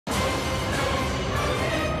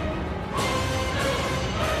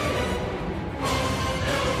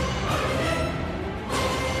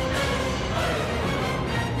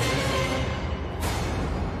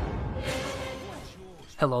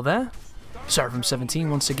Hello there, Seraphim17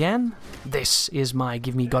 once again. This is my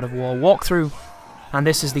Give Me God of War walkthrough, and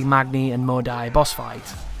this is the Magni and Modai boss fight.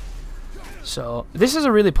 So, this is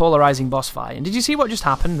a really polarizing boss fight, and did you see what just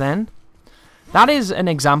happened then? That is an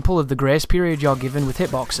example of the grace period you're given with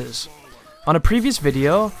hitboxes. On a previous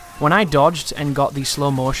video, when I dodged and got the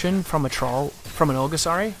slow motion from an ogre,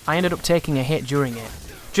 I ended up taking a hit during it.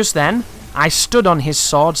 Just then, I stood on his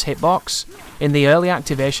sword's hitbox in the early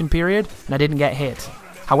activation period, and I didn't get hit.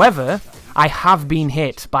 However, I have been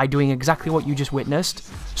hit by doing exactly what you just witnessed,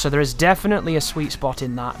 so there is definitely a sweet spot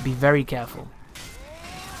in that. Be very careful.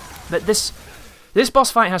 But this boss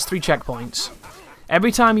fight has 3 checkpoints.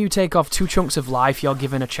 Every time you take off 2 chunks of life, you're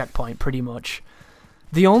given a checkpoint, pretty much.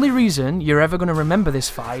 The only reason you're ever going to remember this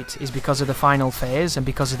fight is because of the final phase and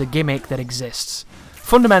because of the gimmick that exists.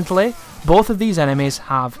 Fundamentally, both of these enemies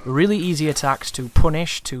have really easy attacks to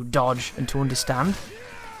punish, to dodge, and to understand.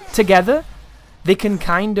 Together, they can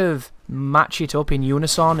kind of match it up in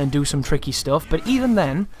unison and do some tricky stuff, but even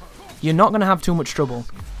then, you're not going to have too much trouble.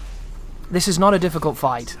 This is not a difficult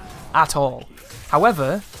fight, at all.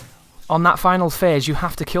 However, on that final phase, you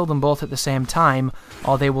have to kill them both at the same time,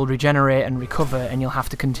 or they will regenerate and recover, and you'll have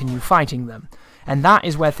to continue fighting them. And that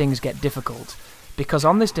is where things get difficult, because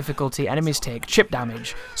on this difficulty, enemies take chip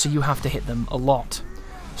damage, so you have to hit them a lot.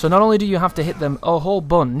 So not only do you have to hit them a whole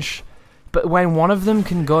bunch, but when one of them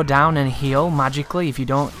can go down and heal magically if you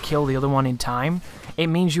don't kill the other one in time, it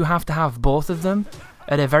means you have to have both of them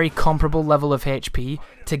at a very comparable level of HP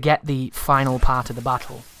to get the final part of the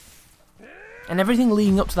battle. And everything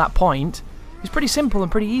leading up to that point is pretty simple and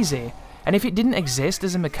pretty easy. And if it didn't exist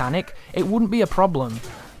as a mechanic, it wouldn't be a problem.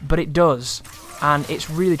 But it does. And it's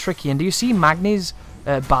really tricky. And do you see Magni's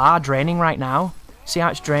bar draining right now? See how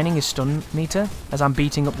it's draining his stun meter as I'm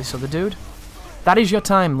beating up this other dude? That is your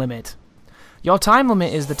time limit. Your time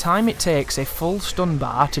limit is the time it takes a full stun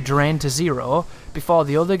bar to drain to 0 before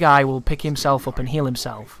the other guy will pick himself up and heal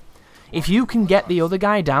himself. If you can get the other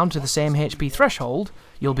guy down to the same HP threshold,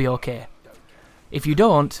 you'll be okay. If you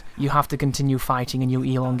don't, you have to continue fighting and you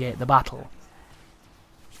elongate the battle.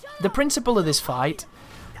 The principle of this fight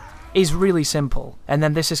is really simple, and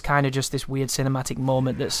then this is kind of just this weird cinematic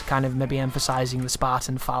moment that's kind of maybe emphasizing the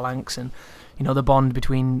Spartan phalanx and, you know, the bond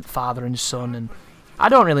between father and son, and I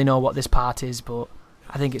don't really know what this part is, but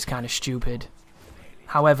I think it's kind of stupid.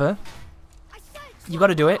 However, you got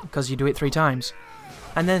to do it because you do it 3 times.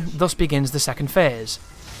 And then thus begins the second phase.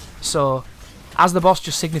 So, as the boss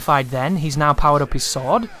just signified then, he's now powered up his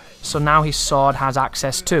sword, so now his sword has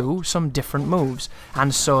access to some different moves,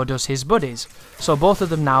 and so does his buddies. So both of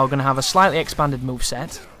them now are going to have a slightly expanded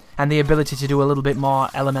moveset, and the ability to do a little bit more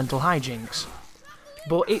elemental hijinks.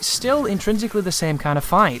 But it's still intrinsically the same kind of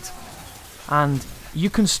fight, and you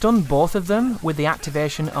can stun both of them with the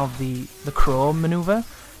activation of the Crow maneuver.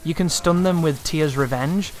 You can stun them with Tyr's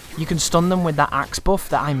Revenge. You can stun them with that axe buff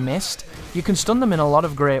that I missed. You can stun them in a lot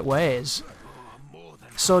of great ways.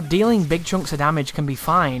 So dealing big chunks of damage can be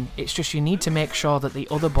fine, it's just you need to make sure that the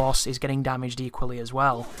other boss is getting damaged equally as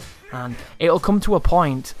well. And it'll come to a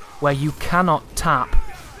point where you cannot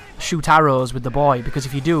shoot arrows with the boy, because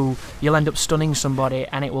if you do, you'll end up stunning somebody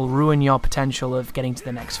and it will ruin your potential of getting to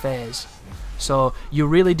the next phase. So you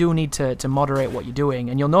really do need to moderate what you're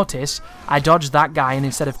doing, and you'll notice I dodged that guy, and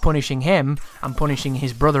instead of punishing him, I'm punishing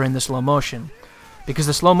his brother in the slow motion. Because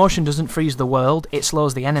the slow motion doesn't freeze the world, it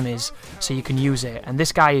slows the enemies, so you can use it. And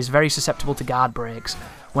this guy is very susceptible to guard breaks.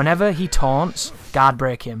 Whenever he taunts, guard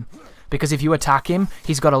break him. Because if you attack him,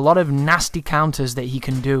 he's got a lot of nasty counters that he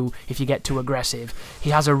can do if you get too aggressive.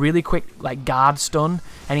 He has a really quick guard stun,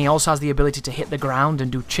 and he also has the ability to hit the ground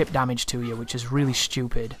and do chip damage to you, which is really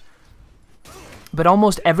stupid. But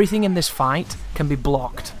almost everything in this fight can be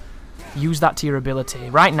blocked. Use that to your ability.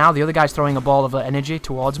 Right now, the other guy's throwing a ball of energy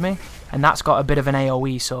towards me, and that's got a bit of an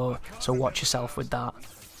AoE, so watch yourself with that.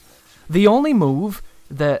 The only move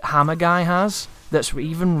that Hammer Guy has that's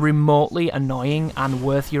even remotely annoying and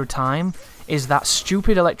worth your time is that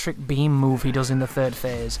stupid electric beam move he does in the 3rd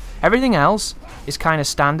phase. Everything else is kind of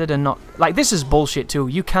standard and not... Like, this is bullshit too.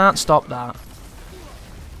 You can't stop that.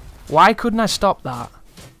 Why couldn't I stop that?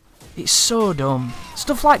 It's so dumb.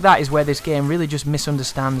 Stuff like that is where this game really just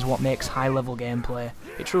misunderstands what makes high-level gameplay.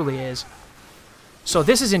 It truly is. So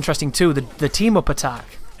this is interesting too, the team-up attack.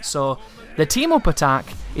 So the team-up attack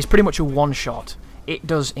is pretty much a one-shot. It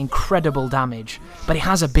does incredible damage, but it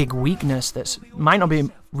has a big weakness that might not be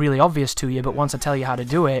really obvious to you, but once I tell you how to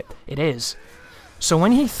do it, it is. So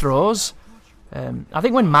when he throws... I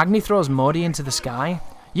think when Magni throws Modi into the sky,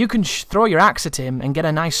 you can throw your axe at him and get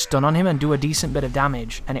a nice stun on him and do a decent bit of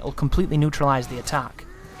damage, and it will completely neutralize the attack.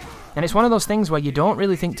 And it's one of those things where you don't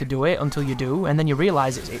really think to do it until you do, and then you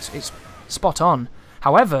realise it's spot on.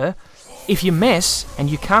 However, if you miss, and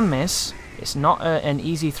you can miss, it's not an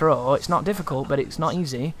easy throw, it's not difficult, but it's not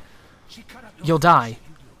easy, you'll die.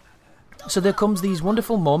 So there comes these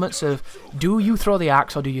wonderful moments of, do you throw the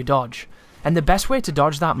axe or do you dodge? And the best way to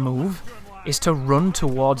dodge that move is to run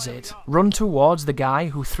towards it. Run towards the guy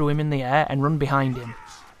who threw him in the air and run behind him.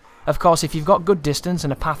 Of course, if you've got good distance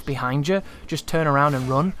and a path behind you, just turn around and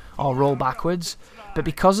run, or roll backwards. But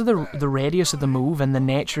because of the radius of the move and the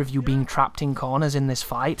nature of you being trapped in corners in this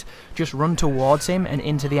fight, just run towards him and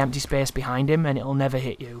into the empty space behind him and it'll never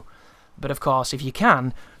hit you. But of course, if you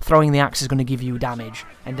can, throwing the axe is going to give you damage,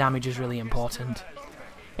 and damage is really important.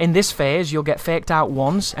 In this phase, you'll get faked out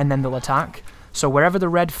once and then they'll attack. So wherever the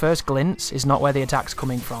red first glints is not where the attack's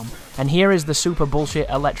coming from. And here is the super bullshit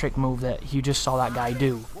electric move that you just saw that guy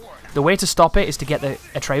do. The way to stop it is to get the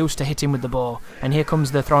Atreus to hit him with the bow. And here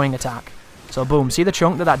comes the throwing attack. So boom, see the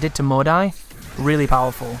chunk that did to Modai? Really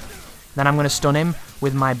powerful. Then I'm going to stun him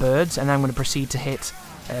with my birds, and then I'm going to proceed to hit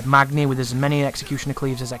Magni with as many Executioner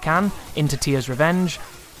Cleaves as I can into Tyr's Revenge.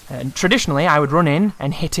 Traditionally, I would run in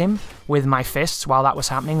and hit him with my fists while that was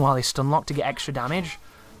happening, while he's stun locked to get extra damage.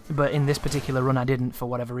 But in this particular run I didn't for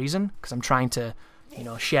whatever reason, because I'm trying to, you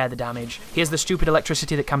know, share the damage. Here's the stupid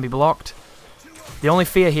electricity that can be blocked. The only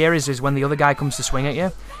fear here is when the other guy comes to swing at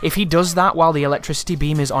you. If he does that while the electricity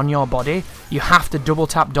beam is on your body, you have to double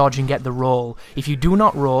tap dodge and get the roll. If you do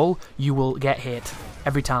not roll, you will get hit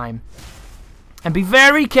every time. And be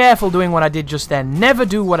very careful doing what I did just then. Never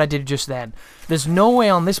do what I did just then. There's no way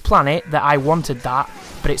on this planet that I wanted that,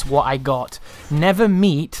 but it's what I got. Never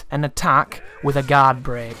meet an attack with a guard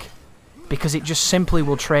break, because it just simply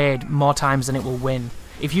will trade more times than it will win.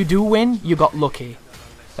 If you do win, you got lucky.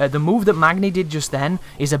 The move that Magni did just then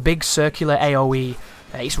is a big circular AoE.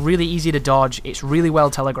 It's really easy to dodge, it's really well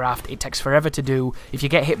telegraphed, it takes forever to do. If you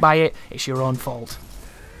get hit by it, it's your own fault.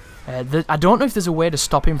 I don't know if there's a way to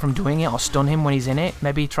stop him from doing it or stun him when he's in it.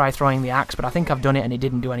 Maybe try throwing the axe, but I think I've done it and it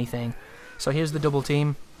didn't do anything. So here's the double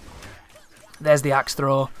team. There's the axe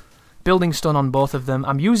throw. Building stun on both of them.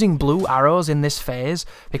 I'm using blue arrows in this phase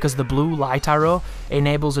because the blue light arrow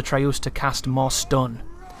enables Atreus to cast more stun.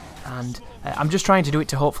 And I'm just trying to do it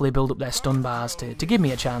to hopefully build up their stun bars to give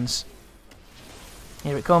me a chance.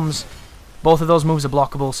 Here it comes. Both of those moves are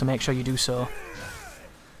blockable, so make sure you do so.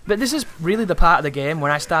 But this is really the part of the game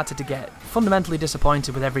where I started to get fundamentally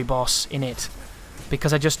disappointed with every boss in it,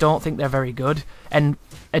 because I just don't think they're very good. And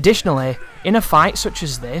additionally, in a fight such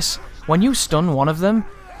as this, when you stun one of them,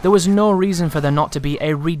 there was no reason for there not to be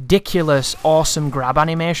a ridiculous, awesome grab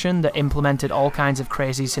animation that implemented all kinds of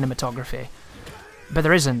crazy cinematography. But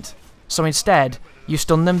there isn't. So instead, you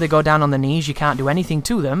stun them, they go down on their knees, you can't do anything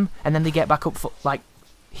to them, and then they get back up, like,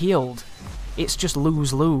 healed. It's just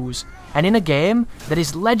lose-lose. And in a game that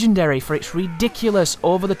is legendary for its ridiculous,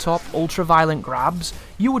 over-the-top, ultra-violent grabs,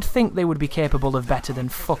 you would think they would be capable of better than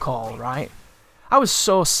fuck all, right? I was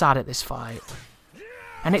so sad at this fight.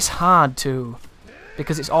 And it's hard too,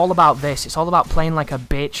 because it's all about this. It's all about playing like a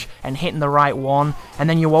bitch and hitting the right one, and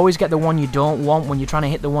then you always get the one you don't want when you're trying to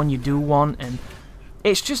hit the one you do want, and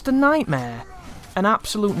it's just a nightmare. An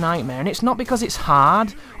absolute nightmare. And it's not because it's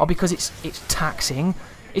hard, or because it's taxing.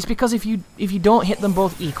 It's because if you don't hit them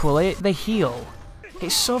both equally, they heal.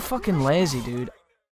 It's so fucking lazy, dude.